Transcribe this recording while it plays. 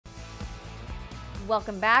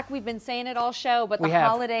Welcome back. We've been saying it all show, but the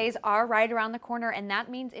holidays are right around the corner, and that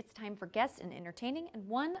means it's time for guests and entertaining. And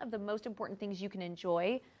one of the most important things you can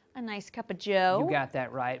enjoy, a nice cup of joe. You got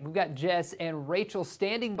that right. We've got Jess and Rachel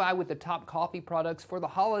standing by with the top coffee products for the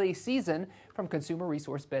holiday season from Consumer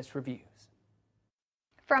Resource Best Reviews.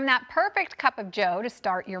 From that perfect cup of joe to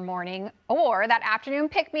start your morning or that afternoon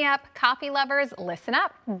pick-me-up, coffee lovers, listen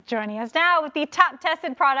up. Joining us now with the top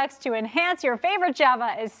tested products to enhance your favorite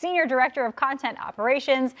Java is Senior Director of Content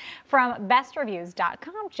Operations from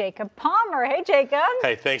BestReviews.com, Jacob Palmer. Hey, Jacob.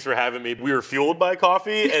 Hey, thanks for having me. We were fueled by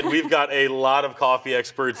coffee, and we've got a lot of coffee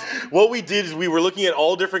experts. What we did is we were looking at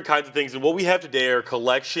all different kinds of things, and what we have today are a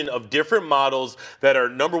collection of different models that are,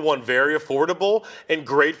 number one, very affordable and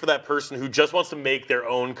great for that person who just wants to make their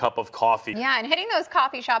own cup of coffee. Yeah, and hitting those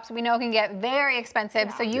coffee shops we know can get very expensive.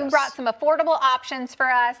 Yeah. So you brought some affordable options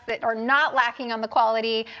for us that are not lacking on the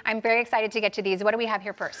quality. I'm very excited to get to these. What do we have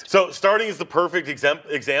here first? So starting is the perfect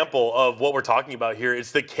example of what we're talking about here.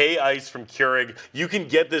 It's the K-Ice from Keurig. You can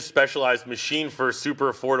get this specialized machine for a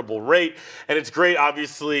super affordable rate, and it's great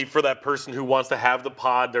obviously for that person who wants to have the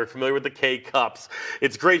pod. They're familiar with the K-Cups.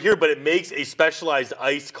 It's great here, but it makes a specialized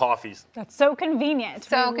iced coffees. That's so convenient.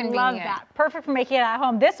 So convenient. Love that. Perfect for making it at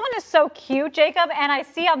home. This one is so cute, Jacob, and I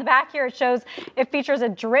see on the back here it shows it features a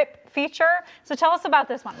drip feature. So tell us about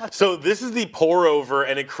this one. So this is the pour over,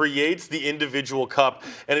 and it creates the individual cup,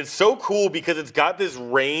 and it's so cool because it's got this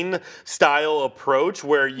rain style approach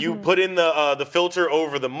where you put in the filter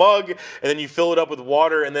over the mug, and then you fill it up with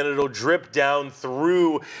water, and then it'll drip down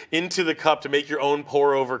through into the cup to make your own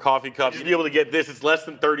pour over coffee cup. You'll be able to get this. It's less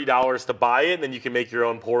than $30 to buy it, and then you can make your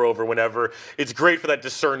own pour over whenever. It's great for that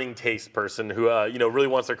discerning taste person who really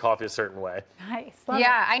wants their coffee a certain way. Nice.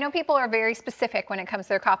 Yeah, I know people are very specific when it comes to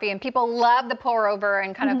their coffee, and people love the pour over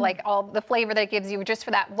and kind of like all the flavor that it gives you just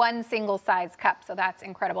for that one single size cup. So that's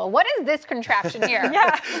incredible. What is this contraption here?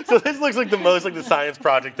 So this looks like the most like the science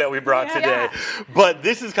project that we brought today. But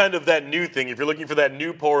this is kind of that new thing. If you're looking for that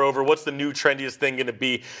new pour over, what's the new trendiest thing going to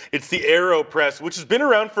be? It's the AeroPress, which has been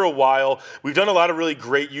around for a while. We've done a lot of really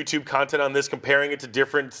great YouTube content on this, comparing it to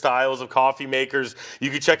different styles of coffee makers.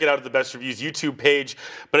 You can check it out at the Best Reviews YouTube page.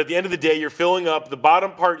 But at the end of the day, you're filling up the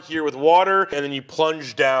bottom part here with water, and then you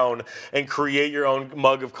plunge down and create your own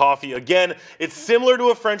mug of coffee. Again, it's similar to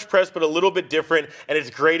a French press, but a little bit different, and it's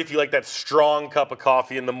great if you like that strong cup of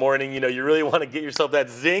coffee in the morning. You really want to get yourself that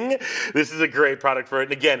zing. This is a great product for it.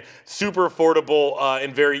 And again, super affordable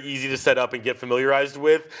and very easy to set up and get familiarized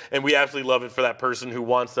with, and we absolutely love it for that person who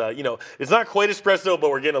wants, it's not quite espresso, but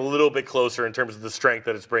we're getting a little bit closer in terms of the strength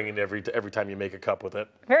that it's bringing every time you make a cup with it.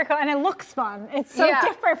 Very cool, and it looks fun. It's so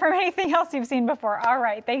different from anything else you've seen before. All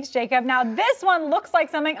right, thanks, Jacob. Now this one looks like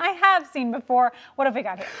something I have seen before. What have we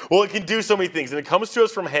got here? Well, it can do so many things, and it comes to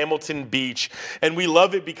us from Hamilton Beach, and we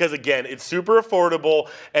love it because, again, it's super affordable,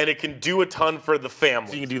 and it can do a ton for the family.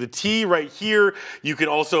 So you can do the tea right here. You can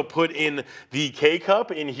also put in the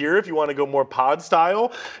K-Cup in here if you want to go more pod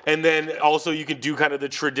style, and then also you can do kind of the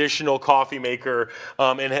traditional coffee maker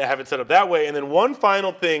and have it set up that way. And then one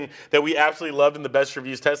final thing that we absolutely loved in the Best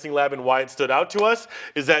Reviews testing lab and why it stood out to us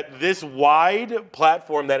is that this wide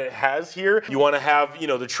platform that it has here, you want to have,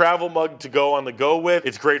 the travel mug to go on the go with.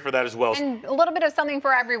 It's great for that as well. And a little bit of something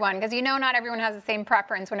for everyone, because not everyone has the same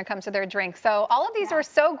preference when it comes to their drink. So all of these are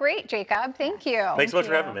so great, Jacob. Thank you. Thanks so much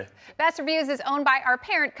for having me. Best Reviews is owned by our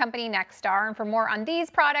parent company, Nexstar. And for more on these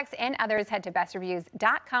products and others, head to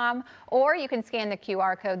bestreviews.com, or you can scan the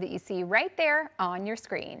QR code that you see right there on your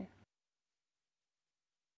screen.